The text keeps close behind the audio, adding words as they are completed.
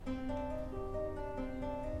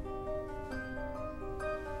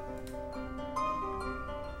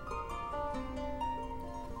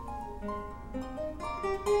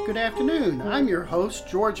Good afternoon. I'm your host,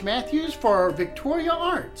 George Matthews for Victoria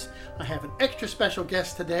Arts. I have an extra special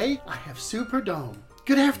guest today. I have Sue Perdome.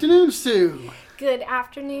 Good afternoon, Sue. Good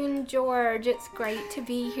afternoon, George. It's great to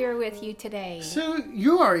be here with you today. Sue,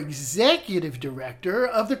 you are Executive Director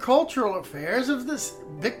of the Cultural Affairs of this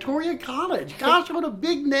Victoria College. Gosh, what a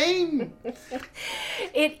big name.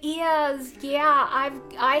 It is. Yeah,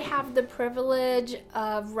 I have the privilege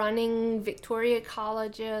of running Victoria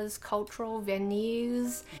College's cultural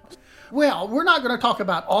venues. Well, we're not going to talk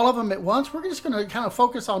about all of them at once. We're just going to kind of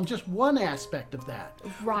focus on just one aspect of that.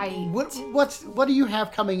 Right. What do you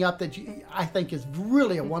have coming up that I think is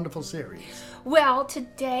really a wonderful series? Well,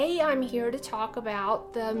 today I'm here to talk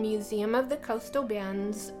about the Museum of the Coastal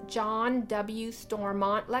Bend's John W.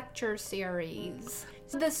 Stormont Lecture Series.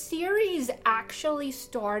 The series actually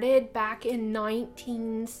started back in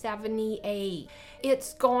 1978.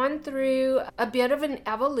 It's gone through a bit of an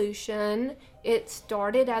evolution. It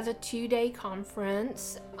started as a 2-day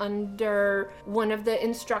conference under one of the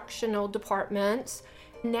instructional departments.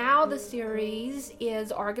 Now the series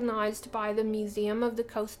is organized by the Museum of the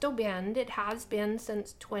Coastal Bend. It has been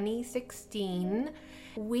since 2016.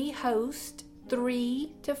 We host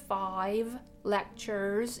 3 to 5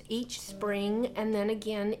 lectures each spring and then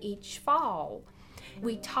again each fall.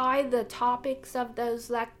 We tie the topics of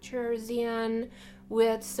those lectures in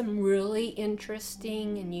with some really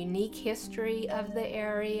interesting and unique history of the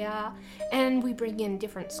area, and we bring in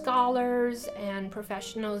different scholars and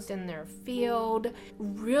professionals in their field.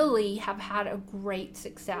 Really have had a great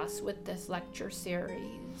success with this lecture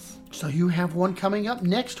series. So you have one coming up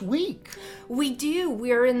next week. We do.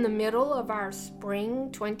 We're in the middle of our spring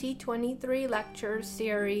 2023 lecture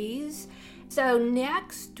series. So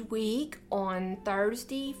next week on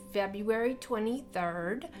Thursday, February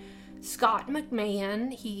 23rd, Scott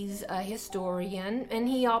McMahon, he's a historian, and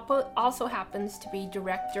he also happens to be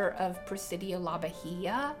director of Presidio La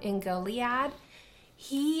Bahia in Goliad.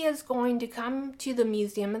 He is going to come to the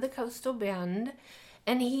Museum of the Coastal Bend,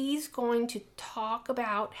 and he's going to talk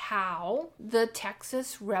about how the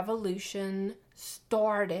Texas Revolution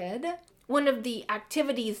started. One of the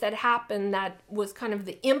activities that happened that was kind of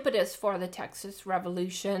the impetus for the Texas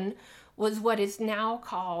Revolution was what is now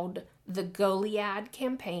called the Goliad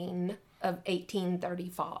Campaign of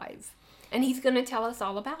 1835. And he's going to tell us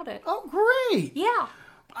all about it. Oh, great. Yeah.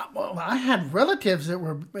 Well, I had relatives that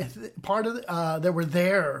were part of that were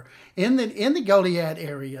there in the Goliad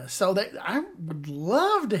area, so that I would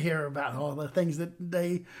love to hear about all the things that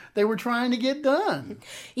they were trying to get done.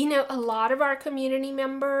 You know, a lot of our community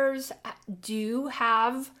members do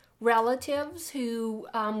have relatives who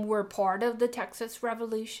were part of the Texas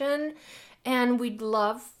Revolution, and we'd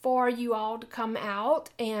love for you all to come out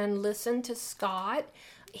and listen to Scott.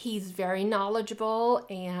 He's very knowledgeable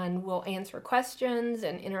and will answer questions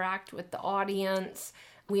and interact with the audience.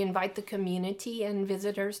 We invite the community and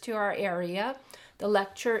visitors to our area. The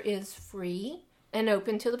lecture is free and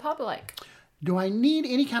open to the public. Do I need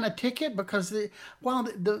any kind of ticket? Because while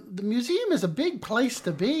the museum is a big place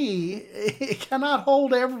to be, it cannot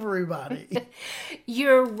hold everybody.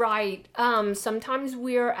 You're right. Sometimes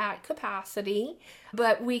we're at capacity,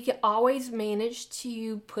 but we can always manage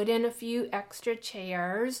to put in a few extra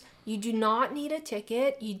chairs. You do not need a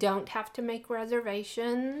ticket. You don't have to make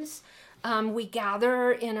reservations. We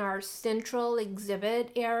gather in our central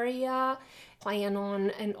exhibit area, plan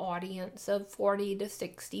on an audience of 40 to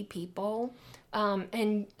 60 people.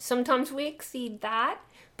 And sometimes we exceed that,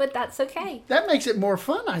 but that's okay. That makes it more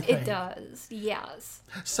fun, I think. It does, yes.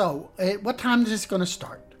 So, what time is this going to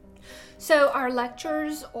start? So our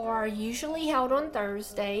lectures are usually held on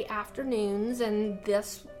Thursday afternoons, and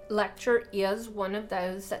this lecture is one of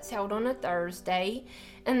those that's held on a Thursday,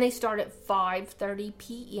 and they start at 5:30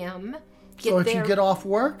 p.m. So if you get off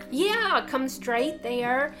work? Yeah, come straight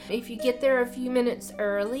there. If you get there a few minutes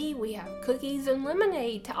early, we have cookies and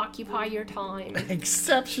lemonade to occupy your time.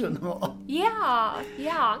 Exceptional. Yeah.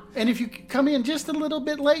 And if you come in just a little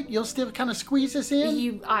bit late, you'll still kind of squeeze us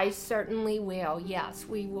in? I certainly will, yes.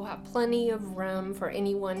 We will have plenty of room for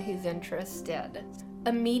anyone who's interested.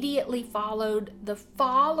 Immediately followed the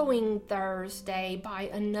following Thursday by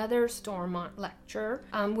another Stormont lecture.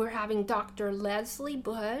 We're having Dr. Leslie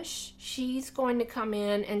Bush. She's going to come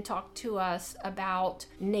in and talk to us about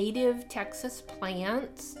native Texas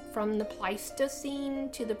plants from the Pleistocene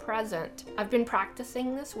to the present. I've been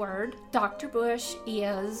practicing this word. Dr. Bush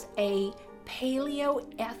is a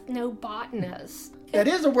paleoethnobotanist. That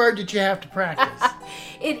is a word that you have to practice.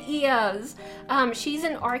 It is. She's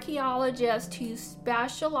an archaeologist who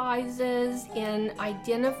specializes in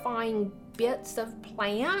identifying bits of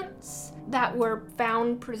plants that were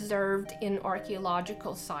found preserved in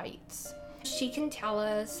archaeological sites. She can tell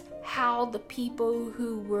us how the people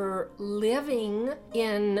who were living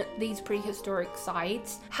in these prehistoric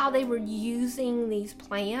sites, how they were using these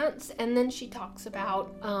plants, and then she talks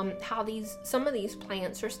about how some of these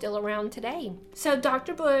plants are still around today. So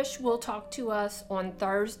Dr. Bush will talk to us on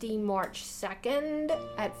Thursday, March 2nd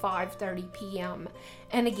at 5:30 p.m.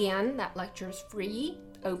 And again, that lecture is free,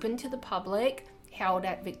 open to the public, held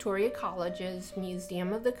at Victoria College's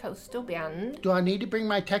Museum of the Coastal Bend. Do I need to bring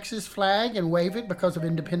my Texas flag and wave it because of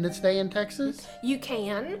Independence Day in Texas? You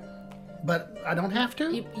can. But I don't have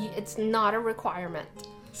to? It's not a requirement.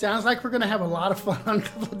 Sounds like we're going to have a lot of fun on a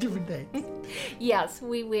couple of different dates. Yes,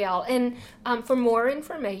 we will. And for more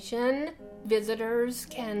information, visitors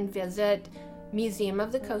can visit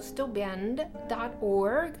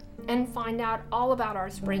museumofthecoastalbend.org and find out all about our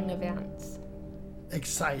spring events.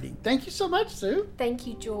 Exciting. Thank you so much, Sue. Thank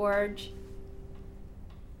you, George.